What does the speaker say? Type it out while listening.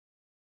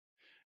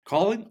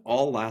Calling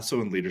all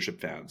Lasso and leadership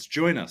fans,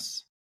 join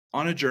us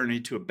on a journey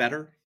to a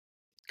better,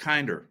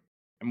 kinder,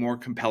 and more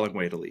compelling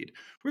way to lead.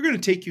 We're going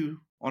to take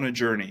you on a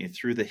journey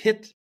through the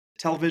hit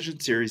television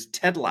series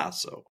Ted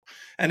Lasso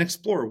and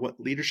explore what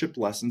leadership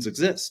lessons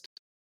exist.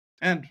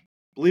 And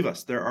believe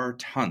us, there are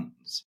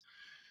tons.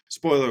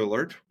 Spoiler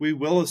alert, we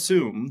will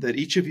assume that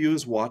each of you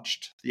has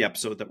watched the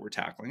episode that we're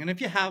tackling. And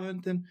if you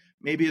haven't, then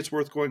maybe it's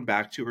worth going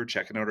back to or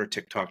checking out our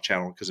TikTok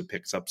channel because it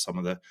picks up some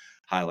of the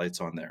highlights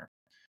on there.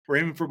 We're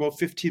aiming for about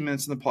 15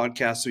 minutes in the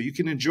podcast so you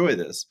can enjoy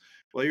this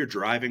while you're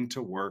driving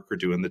to work or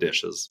doing the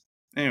dishes.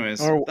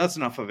 Anyways, that's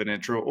enough of an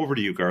intro. Over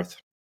to you, Garth.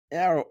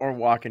 Yeah, or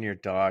walking your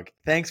dog.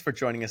 Thanks for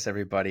joining us,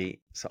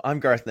 everybody. So I'm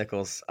Garth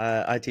Nichols.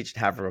 I teach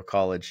at Haverhill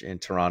College in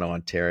Toronto,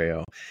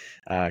 Ontario,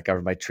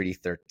 governed by Treaty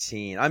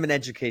 13. I'm an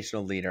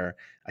educational leader.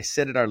 I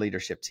sit at our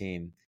leadership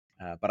team,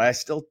 but I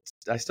still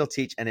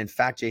teach. And in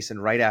fact, Jason,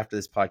 right after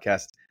this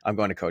podcast, I'm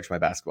going to coach my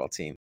basketball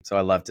team. So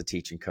I love to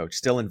teach and coach.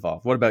 Still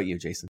involved. What about you,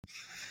 Jason?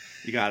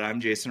 You got it. I'm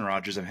Jason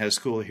Rogers. I'm head of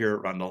school here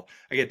at Rundle.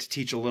 I get to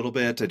teach a little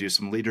bit. I do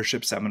some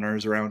leadership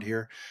seminars around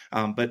here.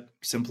 But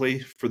simply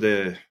for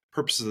the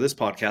purposes of this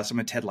podcast, I'm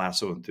a Ted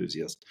Lasso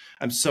enthusiast.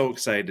 I'm so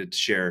excited to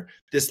share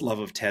this love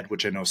of Ted,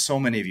 which I know so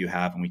many of you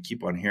have, and we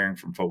keep on hearing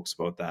from folks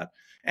about that,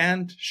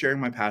 and sharing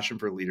my passion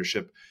for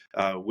leadership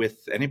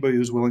with anybody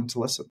who's willing to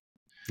listen.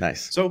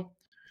 Nice. So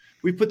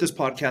we put this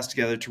podcast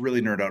together to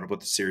really nerd out about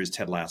the series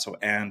Ted Lasso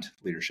and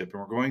leadership.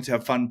 And we're going to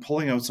have fun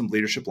pulling out some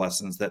leadership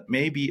lessons that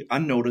may be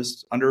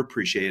unnoticed,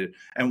 underappreciated,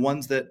 and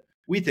ones that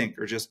we think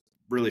are just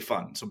really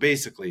fun. So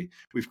basically,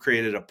 we've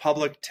created a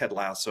public Ted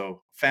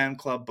Lasso fan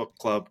club, book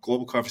club,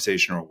 global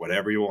conversation, or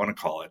whatever you want to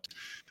call it.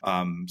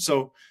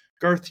 So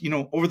Garth,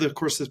 over the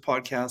course of this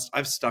podcast,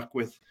 I've stuck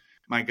with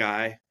my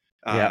guy,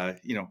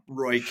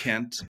 Roy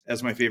Kent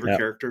as my favorite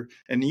character.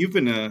 And you've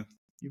been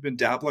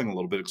dabbling a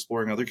little bit,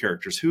 exploring other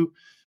characters. Who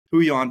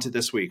are you on to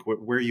this week?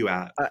 Where are you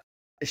at?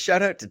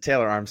 Shout out to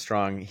Taylor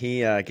Armstrong.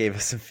 He gave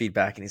us some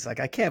feedback, and he's like,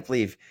 I can't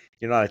believe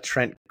you're not a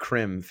Trent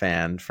Crimm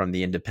fan from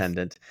The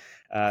Independent.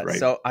 Right.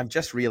 So I'm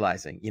just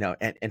realizing,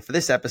 and for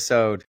this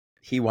episode,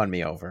 he won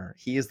me over.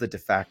 He is the de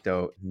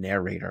facto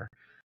narrator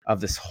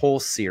of this whole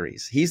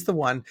series. He's the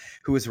one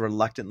who is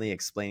reluctantly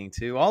explaining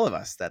to all of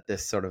us that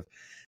this sort of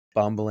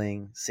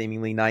bumbling,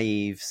 seemingly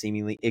naive,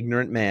 seemingly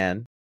ignorant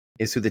man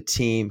is who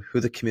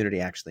the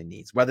community actually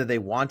needs, whether they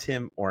want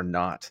him or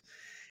not.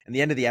 And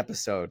the end of the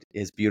episode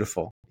is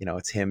beautiful.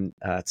 It's him,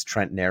 it's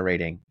Trent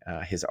narrating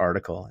his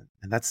article.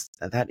 And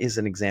that is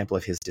an example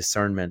of his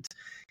discernment,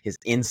 his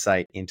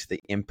insight into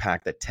the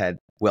impact that Ted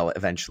will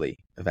eventually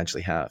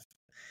have.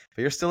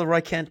 But you're still a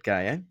Roy Kent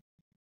guy, eh?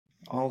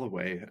 All the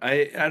way.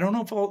 I don't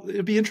know if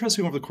it'll be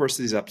interesting over the course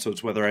of these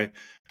episodes whether I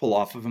pull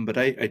off of him, but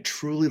I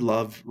truly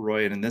love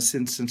Roy. And in this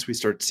instance, we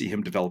start to see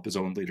him develop his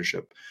own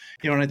leadership.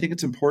 And I think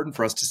it's important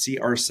for us to see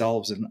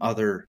ourselves and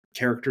other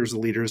characters,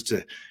 leaders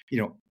to,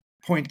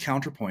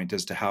 counterpoint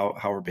as to how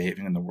we're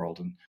behaving in the world.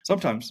 And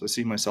sometimes I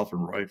see myself in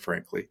Roy,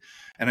 frankly.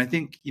 And I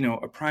think,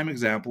 a prime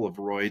example of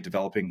Roy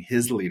developing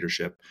his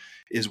leadership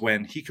is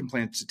when he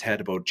complains to Ted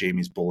about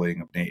Jamie's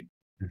bullying of Nate.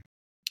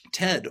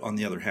 Ted, on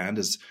the other hand,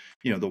 is,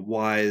 the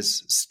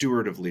wise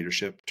steward of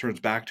leadership, turns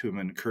back to him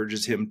and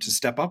encourages him to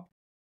step up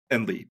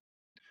and lead.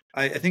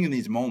 I think in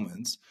these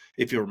moments,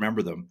 if you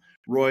remember them,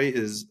 Roy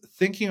is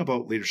thinking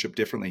about leadership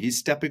differently. He's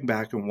stepping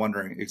back and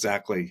wondering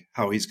exactly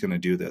how he's going to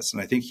do this.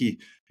 And I think he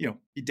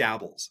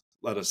dabbles,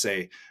 let us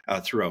say,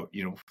 throughout,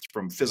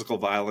 from physical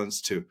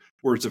violence to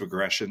words of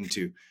aggression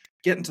to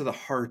getting to the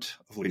heart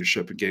of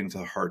leadership and getting to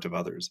the heart of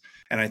others.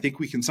 And I think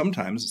we can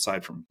sometimes,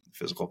 aside from the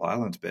physical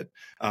violence bit,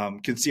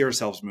 can see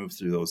ourselves move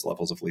through those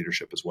levels of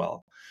leadership as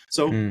well.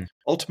 So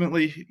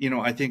ultimately,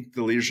 I think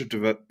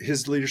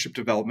his leadership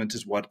development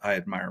is what I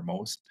admire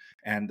most,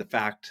 and the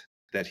fact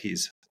that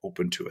he's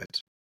open to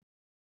it.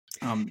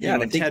 And I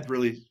think Ted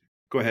really,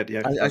 go ahead.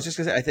 Yeah, I was just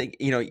going to say, I think,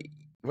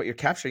 what you're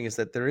capturing is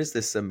that there is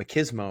this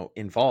machismo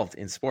involved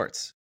in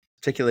sports,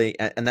 particularly,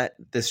 and that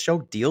this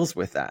show deals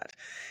with that.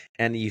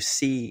 And you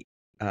see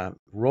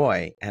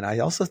Roy, and I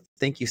also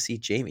think you see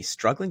Jamie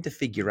struggling to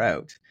figure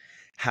out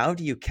how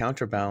do you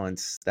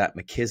counterbalance that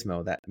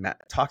machismo, that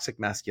toxic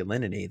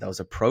masculinity, those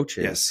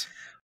approaches.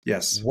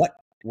 Yes.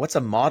 What's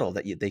a model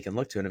that they can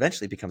look to, and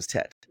eventually becomes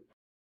Ted.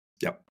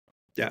 Yep.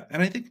 Yeah.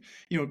 And I think,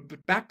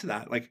 but back to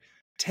that, like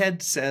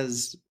Ted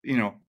says, in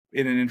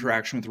an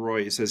interaction with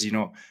Roy, he says,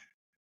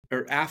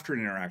 or after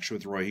an interaction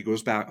with Roy, he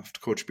goes back to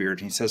Coach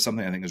Beard and he says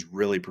something I think is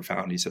really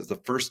profound. He says the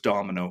first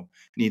domino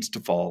needs to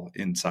fall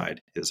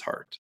inside his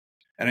heart.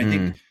 And I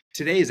think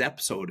today's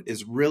episode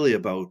is really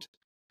about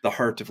the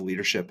heart of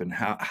leadership and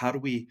how do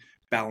we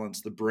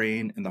balance the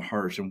brain and the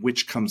heart and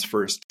which comes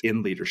first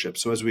in leadership.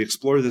 So as we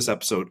explore this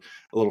episode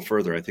a little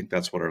further, I think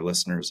that's what our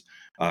listeners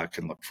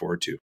can look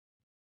forward to.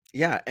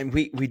 Yeah, and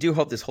we do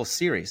hope this whole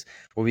series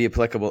will be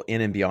applicable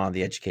in and beyond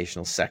the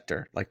educational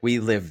sector. Like we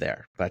live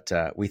there, but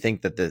we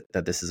think that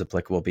this is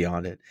applicable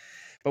beyond it.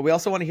 But we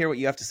also want to hear what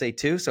you have to say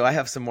too. So I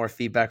have some more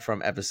feedback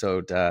from our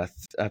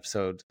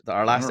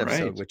last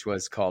episode, which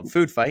was called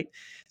Food Fight.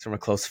 It's from a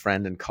close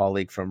friend and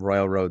colleague from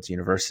Royal Roads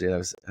University that I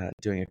was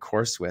doing a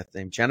course with,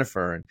 named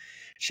Jennifer. And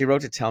she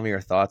wrote to tell me her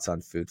thoughts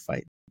on Food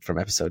Fight from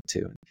episode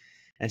 2.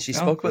 And she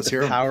spoke about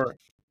the power.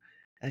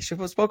 And she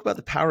spoke about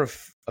the power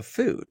of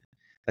food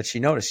that she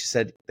noticed. She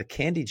said, the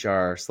candy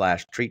jar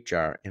 / treat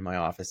jar in my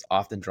office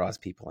often draws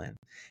people in,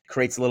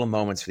 creates little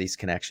moments for these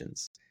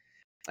connections.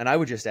 And I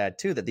would just add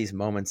too that these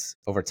moments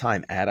over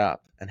time add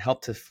up and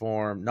help to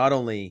form not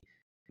only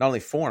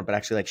form, but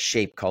actually like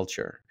shape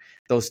culture.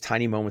 Those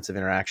tiny moments of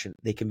interaction,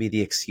 they can be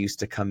the excuse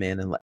to come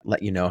in and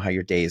let you know how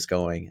your day is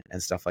going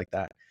and stuff like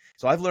that.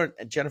 So I've learned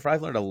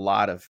a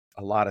lot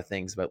of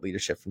things about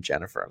leadership from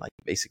Jennifer, like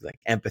basically like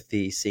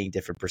empathy, seeing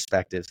different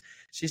perspectives.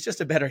 She's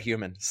just a better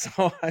human.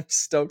 So I'm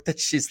stoked that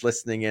she's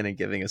listening in and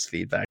giving us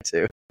feedback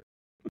too.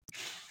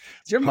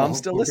 Is your mom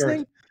still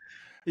listening?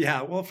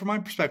 Yeah, well, from my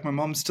perspective, my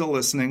mom's still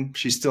listening.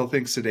 She still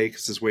thinks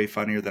Sudeikis is way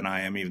funnier than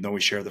I am, even though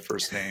we share the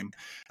first name.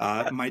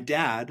 My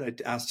dad,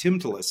 I asked him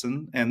to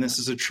listen, and this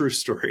is a true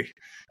story.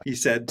 He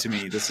said to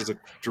me, this is a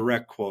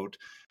direct quote.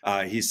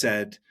 He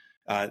said,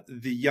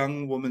 the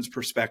young woman's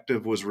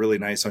perspective was really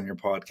nice on your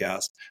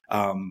podcast.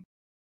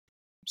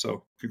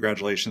 So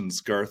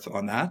congratulations, Garth,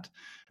 on that.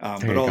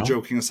 But all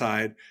joking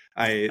aside,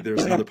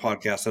 there's another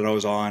podcast that I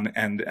was on,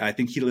 and I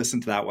think he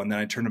listened to that one. Then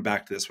I turned him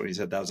back to this one. He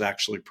said that was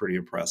actually pretty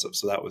impressive.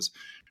 So that was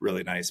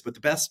really nice. But the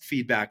best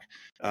feedback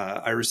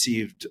I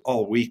received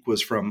all week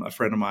was from a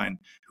friend of mine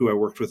who I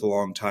worked with a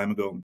long time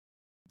ago.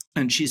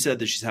 And she said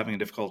that she's having a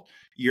difficult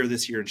year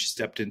this year, and she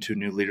stepped into a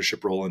new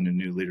leadership role and a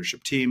new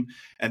leadership team.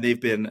 And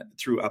they've been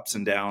through ups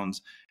and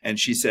downs. And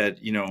she said,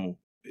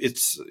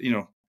 it's,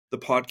 the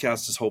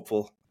podcast is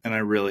hopeful. And I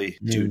really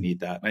do need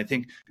that. And I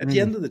think at the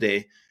end of the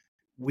day,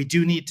 we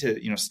do need to,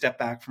 step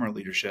back from our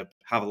leadership,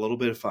 have a little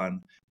bit of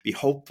fun, be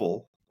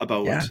hopeful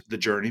about the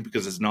journey,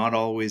 because it's not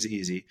always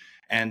easy.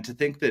 And to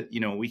think that,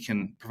 we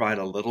can provide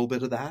a little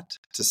bit of that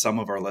to some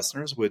of our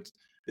listeners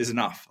is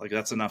enough. Like,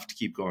 that's enough to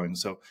keep going.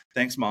 So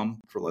thanks,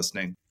 Mom, for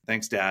listening.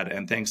 Thanks, Dad.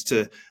 And thanks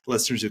to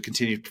listeners who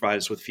continue to provide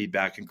us with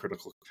feedback and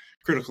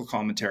critical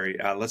commentary.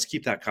 Let's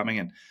keep that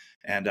coming.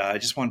 And I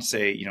just want to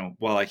say,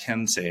 while I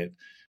can say it,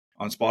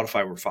 on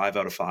Spotify, we're 5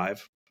 out of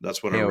 5.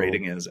 That's what our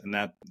rating is. And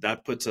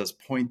that puts us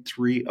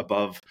 0.3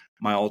 above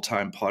my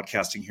all-time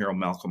podcasting hero,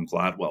 Malcolm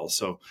Gladwell.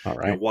 So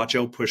watch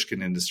out,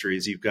 Pushkin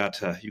Industries. You've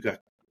got a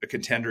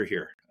contender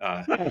here.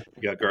 You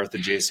got Garth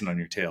and Jason on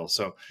your tail.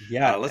 So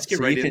let's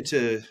get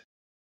into...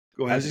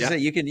 Go ahead. I was just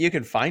saying, you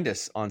can find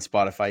us on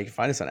Spotify. You can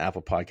find us on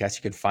Apple Podcasts.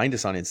 You can find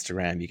us on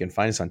Instagram. You can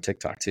find us on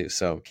TikTok too.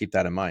 So keep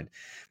that in mind.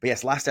 But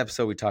yes, last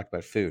episode we talked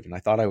about food, and I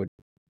thought I would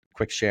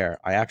quick share.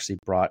 I actually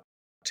brought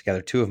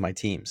together 2 of my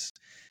teams.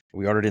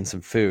 We ordered in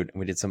some food and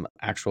we did some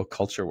actual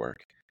culture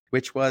work,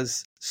 which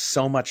was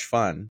so much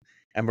fun.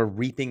 And we're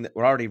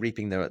already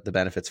reaping the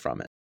benefits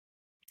from it.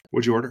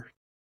 What'd you order?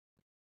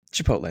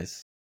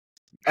 Chipotle's.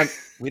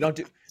 We don't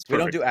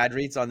do ad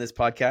reads on this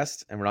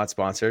podcast, and we're not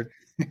sponsored.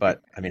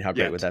 But I mean, how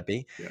great would that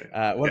be?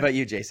 What about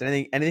you, Jason?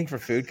 Anything for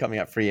food coming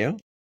up for you?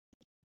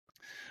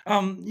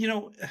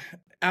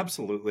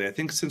 Absolutely. I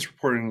think since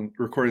recording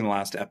the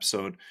last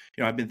episode,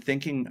 I've been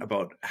thinking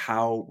about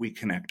how we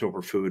connect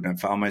over food, and I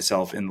found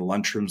myself in the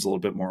lunchrooms a little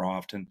bit more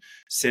often,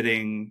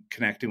 sitting,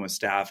 connecting with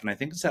staff. And I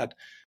think it's that,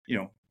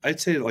 I'd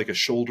say like a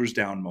shoulders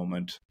down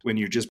moment when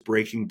you're just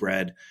breaking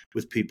bread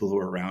with people who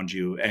are around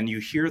you, and you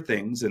hear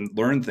things and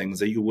learn things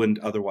that you wouldn't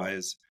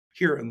otherwise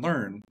hear and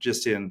learn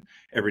just in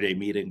everyday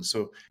meetings.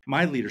 So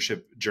my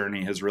leadership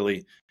journey has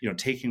really,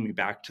 taken me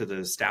back to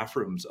the staff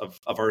rooms of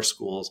our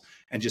schools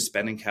and just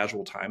spending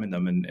casual time in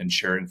them and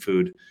sharing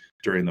food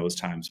during those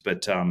times.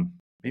 But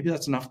maybe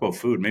that's enough about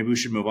food. Maybe we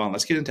should move on.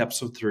 Let's get into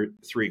episode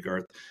 3,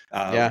 Garth.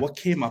 What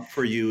came up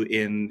for you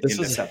in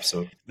this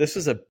episode? This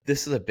is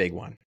a big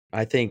one.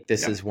 I think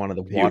this is one of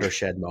the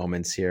watershed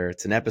moments here.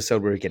 It's an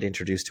episode where we get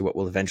introduced to what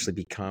will eventually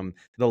become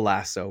the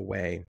Lasso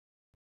Way.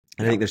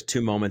 And I think there's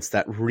 2 moments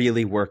that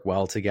really work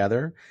well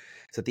together.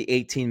 So at the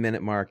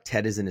 18-minute mark,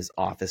 Ted is in his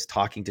office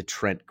talking to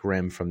Trent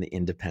Crimm from The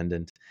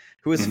Independent,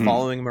 who is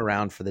following him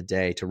around for the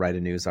day to write a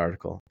news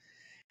article.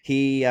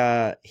 He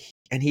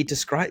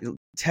described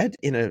Ted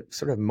in a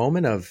sort of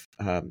moment of,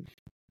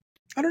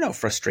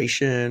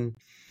 frustration.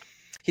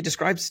 He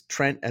describes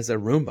Trent as a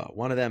Roomba,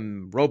 one of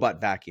them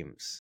robot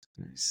vacuums.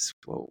 Says,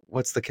 well,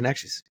 what's the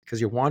connection? Because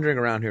you're wandering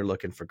around here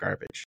looking for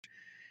garbage.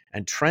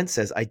 And Trent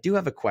says, I do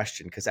have a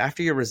question, because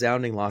after your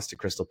resounding loss to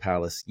Crystal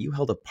Palace, you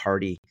held a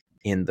party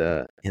in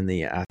the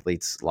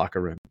athletes'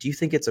 locker room. Do you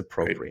think it's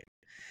appropriate? Right.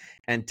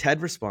 And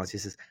Ted responds, he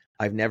says,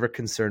 I've never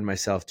concerned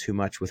myself too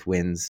much with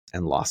wins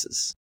and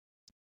losses.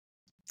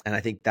 And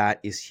I think that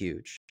is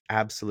huge,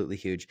 absolutely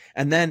huge.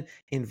 And then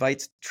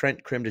invites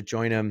Trent Crimm to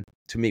join him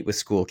to meet with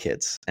school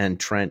kids. And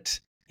Trent,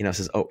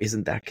 says, oh,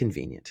 isn't that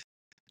convenient?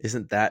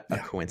 Isn't that a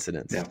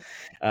coincidence?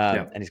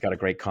 And he's got a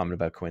great comment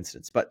about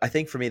coincidence. But I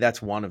think for me,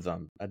 that's one of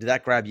them. Did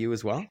that grab you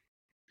as well?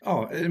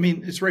 Oh, I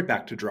mean, it's right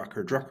back to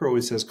Drucker. Drucker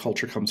always says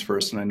culture comes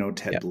first, and I know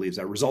Ted Yeah. believes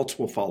that. Results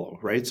will follow,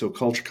 right? So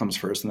culture comes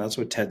first, and that's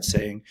what Ted's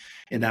saying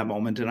in that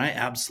moment. And I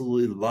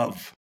absolutely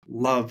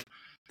love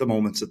the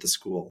moments at the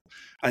school.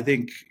 I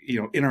think,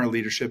 in our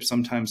leadership,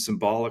 sometimes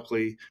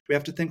symbolically, we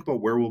have to think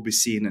about where we'll be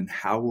seen and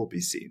how we'll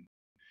be seen.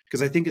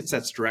 Because I think it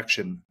sets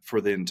direction for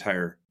the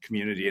entire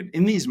community. And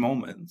in these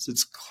moments,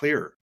 it's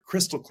clear,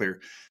 crystal clear,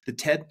 that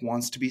Ted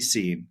wants to be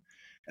seen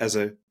as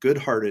a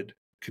good-hearted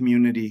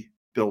community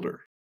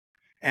builder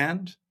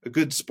and a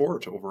good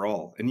sport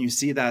overall. And you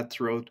see that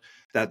throughout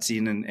that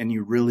scene, and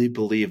you really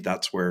believe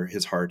that's where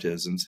his heart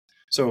is. And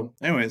so,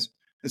 anyways,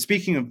 and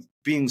speaking of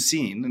being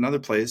seen, another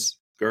place,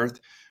 Garth,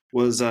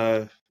 was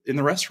in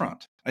the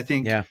restaurant. I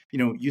think, Yeah.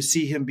 you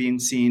see him being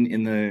seen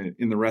in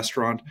the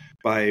restaurant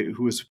by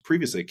who was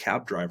previously a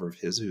cab driver of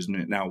his, who's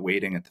now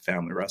waiting at the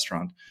family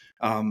restaurant.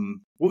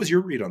 What was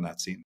your read on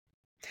that scene?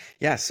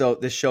 Yeah, so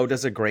this show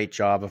does a great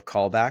job of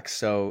callbacks.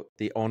 So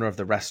the owner of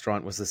the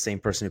restaurant was the same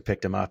person who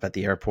picked him up at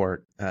the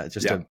airport.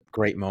 Just Yeah. a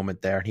great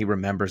moment there. He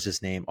remembers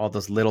his name, all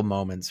those little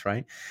moments,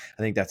 right?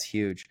 I think that's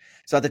huge.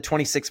 So at the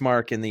 26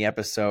 mark in the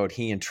episode,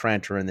 he and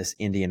Trent are in this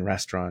Indian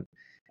restaurant.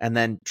 And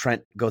then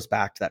Trent goes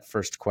back to that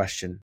first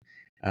question,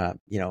 all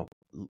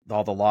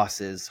the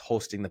losses,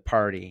 hosting the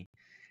party.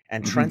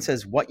 And Trent Mm-hmm.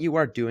 says, what you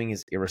are doing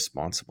is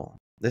irresponsible.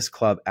 This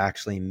club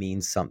actually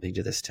means something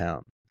to this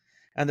town,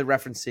 and they're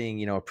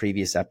referencing a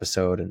previous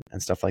episode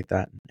and stuff like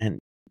that,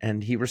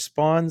 and he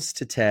responds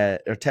to Ted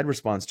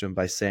responds to him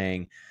by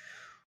saying,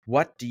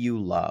 what do you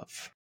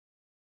love?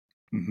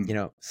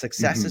 Mm-hmm.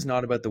 Success Mm-hmm. is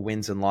not about the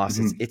wins and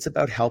losses. Mm-hmm. It's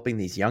about helping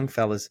these young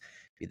fellas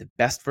be the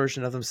best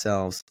version of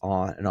themselves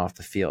on and off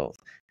the field.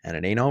 And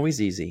it ain't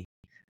always easy,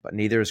 but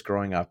neither is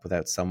growing up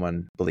without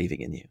someone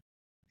believing in you.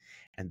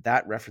 And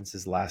that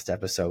references last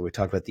episode. We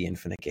talked about the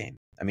infinite game.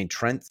 I mean,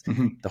 Trent,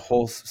 Mm-hmm. the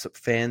whole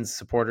fans,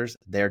 supporters,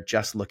 they're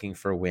just looking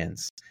for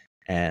wins.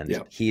 And Yeah.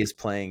 he is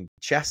playing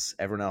chess.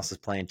 Everyone else is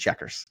playing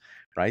checkers,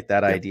 right?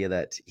 That Yeah. idea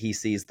that he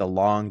sees the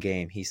long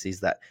game. He sees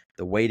that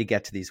the way to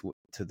get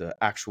to the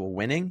actual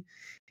winning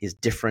is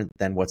different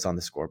than what's on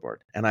the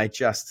scoreboard. And I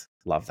just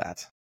love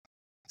that.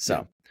 Yeah.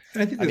 So,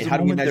 And I think I mean, there's a how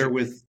do we moment there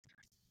measure? with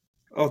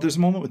there's a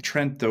moment with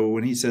Trent though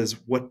when he says,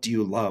 "What do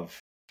you love?"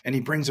 And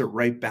he brings it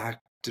right back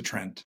to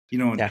Trent.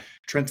 And Yeah.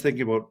 Trent's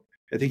thinking about,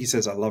 I think he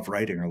says, "I love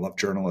writing," or "I love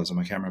journalism."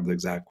 I can't remember the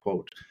exact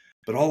quote.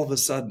 But all of a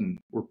sudden,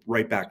 we're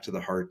right back to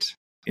the heart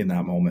in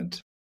that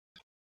moment.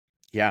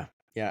 Yeah.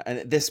 Yeah.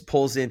 And it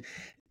pulls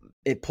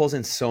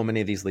in so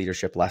many of these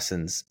leadership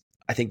lessons.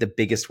 I think the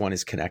biggest one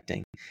is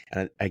connecting.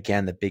 And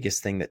again, the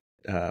biggest thing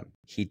that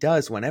he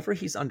does whenever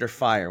he's under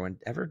fire,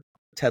 whenever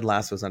Ted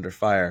Lasso's under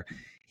fire,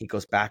 he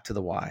goes back to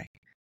the why.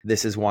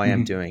 This is why I'm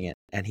Mm-hmm. doing it.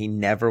 And he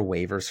never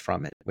wavers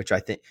from it, which I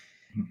think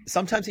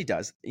sometimes he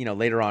does,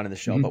 later on in the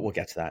show, Mm-hmm. but we'll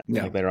get to that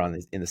Yeah. like later on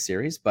in the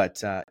series.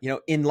 But,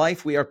 in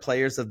life, we are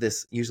players of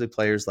this, usually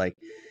players like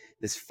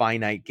this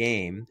finite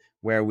game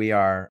where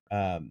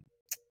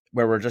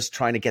where we're just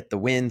trying to get the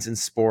wins in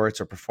sports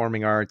or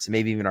performing arts,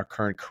 maybe even our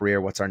current career.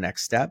 What's our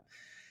next step?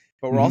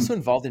 But we're Mm-hmm. also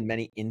involved in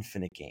many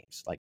infinite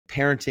games like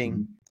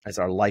parenting as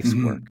our life's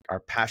Mm-hmm. work, our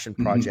passion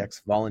Mm-hmm.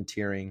 projects,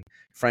 volunteering,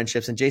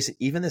 friendships. And Jason,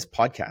 even this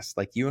podcast,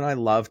 like you and I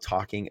love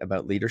talking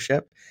about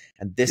leadership.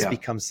 And this Yeah.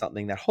 becomes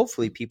something that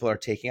hopefully people are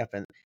taking up,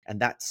 and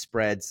that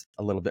spreads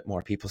a little bit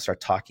more. People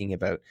start talking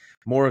about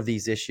more of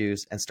these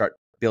issues and start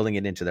building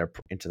it into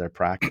their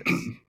practice.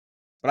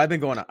 But I've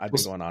been Well,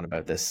 going on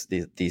about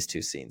these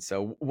two scenes.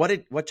 So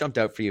what jumped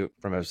out for you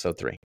from episode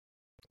 3?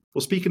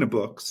 Well, speaking of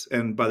books,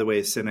 and by the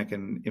way, Cynic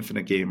and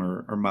Infinite Game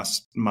are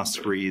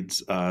must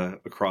reads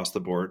across the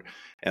board,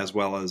 as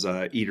well as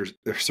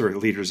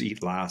Leaders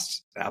Eat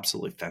Last.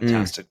 Absolutely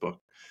fantastic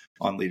book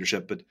on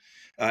leadership. But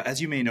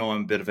as you may know,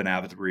 I'm a bit of an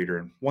avid reader,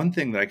 and one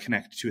thing that I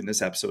connected to in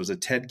this episode is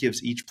that Ted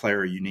gives each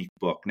player a unique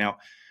book. Now,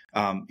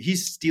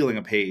 he's stealing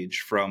a page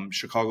from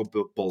Chicago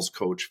Bulls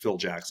coach Phil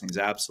Jackson. He's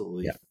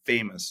absolutely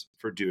famous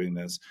for doing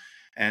this.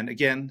 And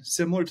again,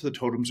 similar to the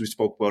totems we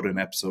spoke about in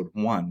episode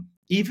 1,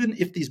 even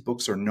if these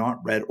books are not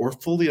read or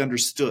fully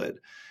understood,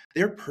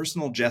 they're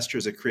personal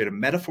gestures that create a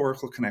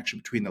metaphorical connection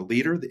between the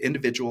leader, the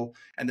individual,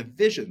 and the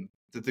vision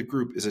that the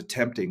group is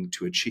attempting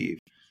to achieve.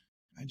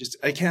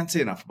 I can't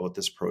say enough about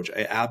this approach.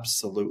 I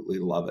absolutely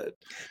love it.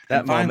 That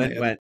And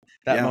moment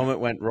finally,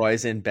 when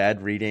Roy's in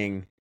bed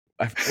reading,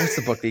 what's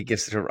the book that he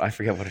gives to her? I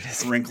forget what it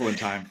is. A Wrinkle in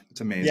Time. It's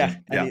Yeah,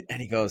 amazing.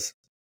 and he goes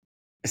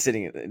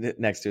sitting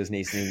next to his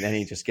niece, and then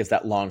he just gives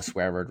that long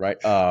swear word, right?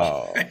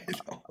 Oh,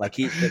 like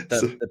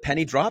the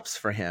penny drops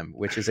for him,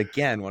 which is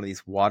again one of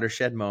these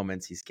watershed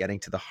moments. He's getting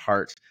to the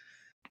heart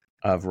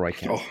of Roy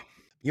Kent.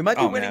 You might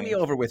be winning me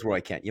over with Roy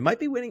Kent. You might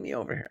be winning me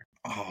over here.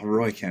 Oh,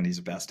 Roy Kent,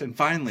 the best. And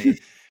finally,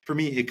 for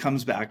me, it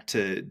comes back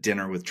to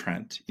dinner with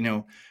Trent.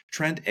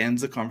 Trent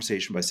ends the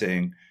conversation by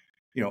saying,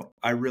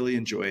 I really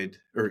enjoyed,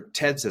 or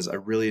Ted says, I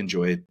really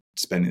enjoyed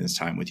spending this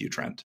time with you,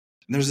 Trent.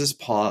 And there's this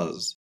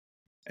pause.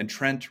 And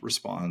Trent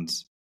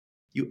responds,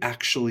 you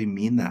actually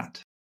mean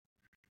that.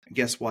 And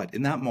guess what?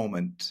 In that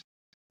moment,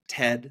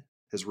 Ted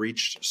has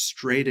reached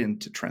straight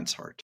into Trent's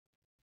heart.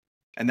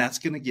 And that's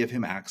going to give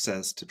him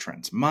access to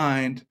Trent's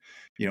mind,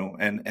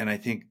 and I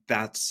think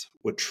that's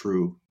what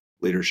true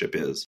leadership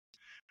is.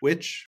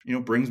 Which,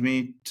 brings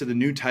me to the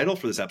new title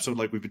for this episode,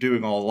 like we've been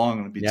doing all along,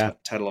 and it'll be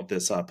title of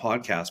this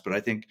podcast. But I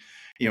think,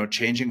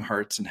 changing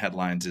hearts and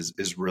headlines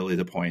is really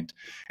the point.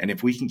 And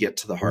if we can get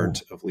to the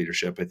heart of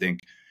leadership, I think,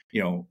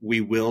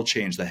 we will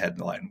change the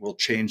headline, we'll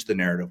change the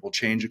narrative, we'll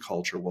change a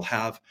culture, we'll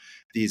have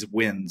these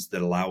wins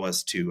that allow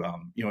us to,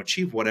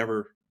 achieve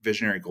whatever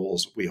visionary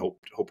goals we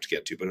hope to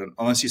get to. But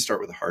unless you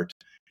start with a heart,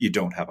 you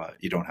don't have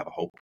a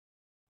hope.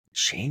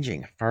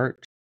 Changing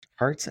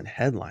hearts and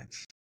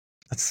headlines.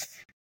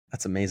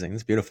 That's amazing.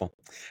 That's beautiful.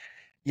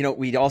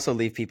 We'd also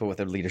leave people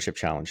with a leadership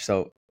challenge.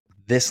 So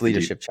this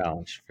leadership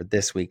challenge for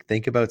this week,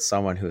 think about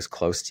someone who is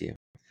close to you.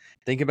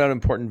 Think about an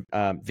important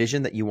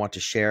vision that you want to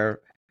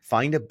share.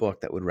 Find a book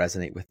that would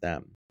resonate with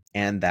them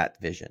and that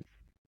vision,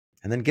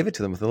 and then give it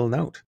to them with a little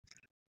note.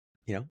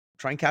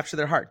 Try and capture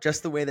their heart,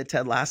 just the way that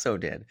Ted Lasso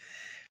did.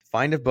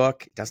 Find a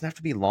book. It doesn't have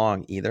to be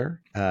long either.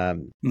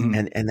 And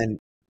then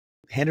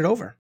hand it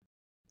over.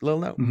 Little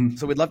note.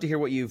 So we'd love to hear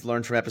what you've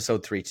learned from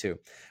episode 3 too.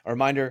 A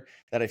reminder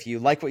that if you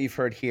like what you've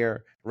heard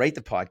here, rate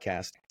the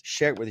podcast,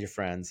 share it with your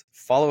friends,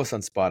 follow us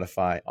on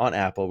Spotify, on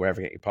Apple,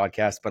 wherever you get your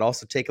podcast, but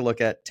also take a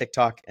look at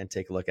TikTok and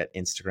take a look at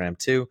Instagram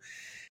too.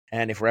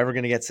 And if we're ever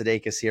going to get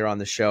Sudeikis here on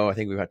the show, I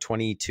think we've got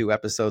 22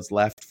 episodes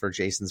left for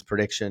Jason's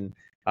prediction.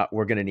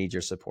 We're going to need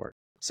your support.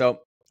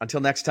 So until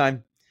next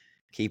time,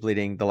 keep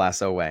leading the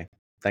Lasso way.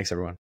 Thanks,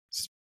 everyone.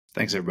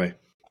 Thanks, everybody.